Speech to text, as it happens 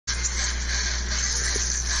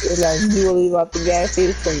It's like you will leave out the gas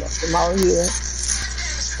station from out here.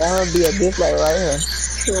 I'm gonna be at this light right here.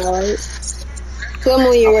 Alright. Tell me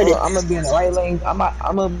when you're ready. I'm gonna be in the right lane. I'm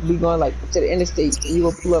gonna be going like to the interstate. And you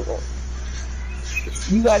will pull up on.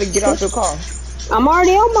 You gotta get out your car. I'm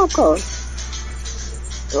already on my car.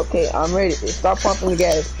 Okay, I'm ready. Stop pumping the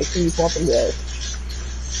gas. Continue pumping gas.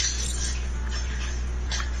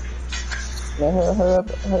 Now hurry up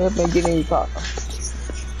and get in your car.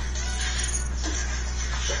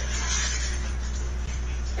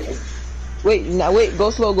 Wait, now wait, go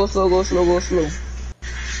slow.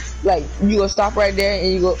 Like, you gonna stop right there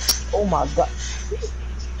and you go, oh my god.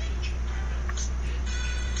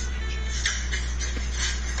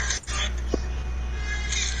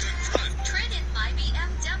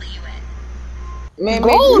 Man, Go,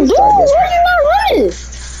 maybe dude, you start that. why you not running?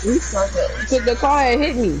 You start that. Because the car had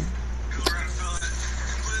hit me.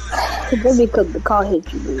 That's because the car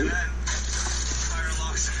hit you, dude.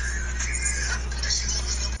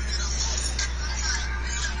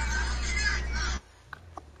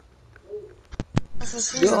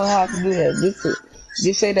 You don't have to do that.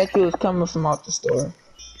 Just say that you was coming from out the store.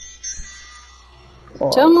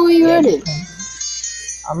 Tell me when you're ready.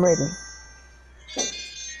 I'm ready.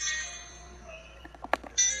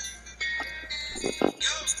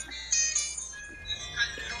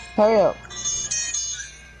 Hurry up.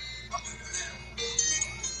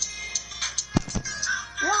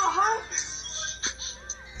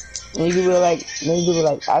 And you can be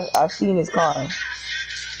like, I've seen his car.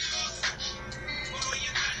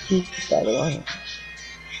 He started on him.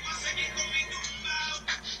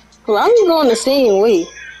 Well, I be going the same way.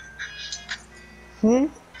 Well,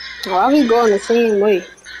 I be going the same way.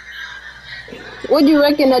 What you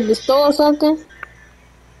reckon, at the store or something?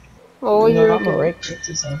 Or what you reckon? I'm a wreck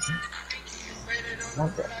into something.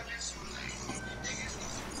 Okay.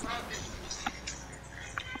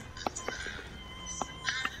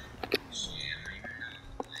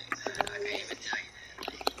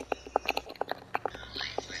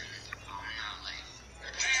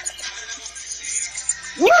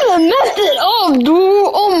 You done messed it up, dude.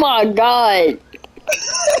 Oh my god.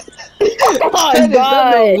 Oh my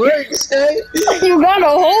god. You gotta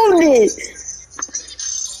hold it.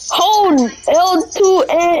 Hold L2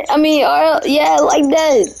 and yeah, like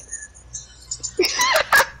that.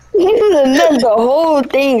 You done messed the whole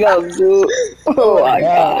thing up, dude. Oh my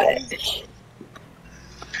god.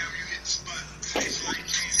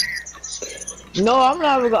 No, I'm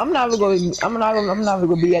not going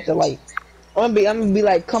to be at the light. I'm gonna be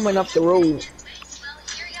like coming up the road.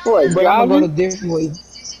 What, But I'm gonna go the driving? different way.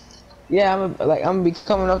 Yeah, I'm gonna be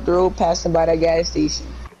coming up the road, passing by that gas station.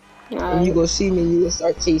 And you go see me, you will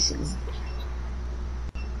start chasing me.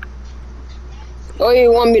 Oh,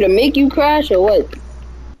 you want me to make you crash or what?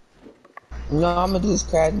 No, I'm gonna just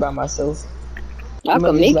crash by myself. I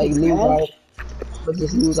can make you crash. But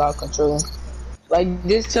just lose all control. Like,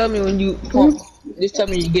 just tell me when you just tell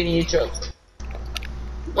me you get in your truck.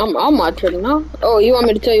 I'm on my truck now. Oh, you want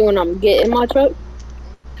me to tell you when I'm getting my truck?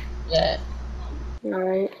 Yeah.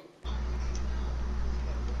 Alright.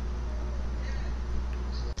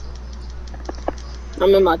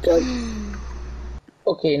 I'm in my truck.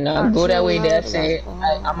 Okay, now go that way. That's it.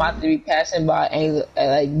 I'm about to be passing by, and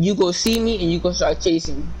like you go see me, and you go start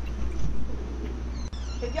chasing me.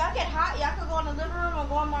 If y'all get hot, y'all can go in the living room or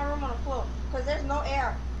go in my room on the floor, cause there's no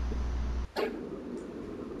air.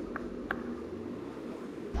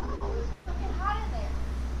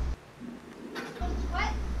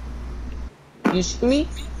 You see me?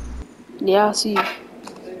 Yeah, I see you.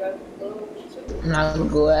 I'm not gonna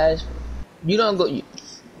go ask. You don't go.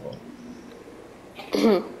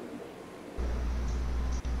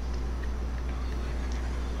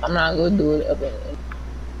 I'm not gonna do it up in.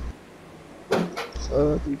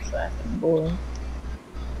 So through traffic, boy.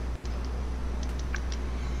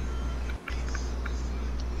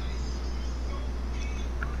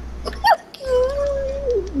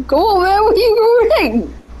 Come on, man. What you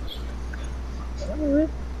going?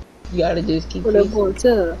 You gotta just keep. What about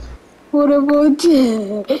that? What about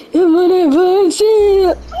that? What about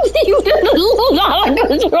that? You didn't lose all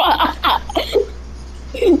control.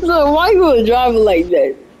 So why you driving like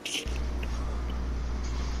that?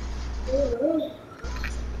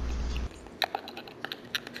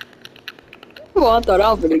 Well, I thought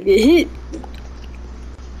I was gonna get hit.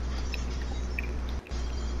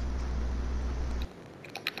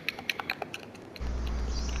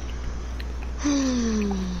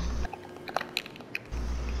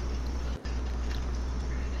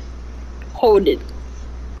 Hold it.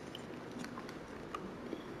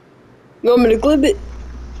 You want me to clip it?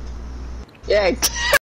 Yeah.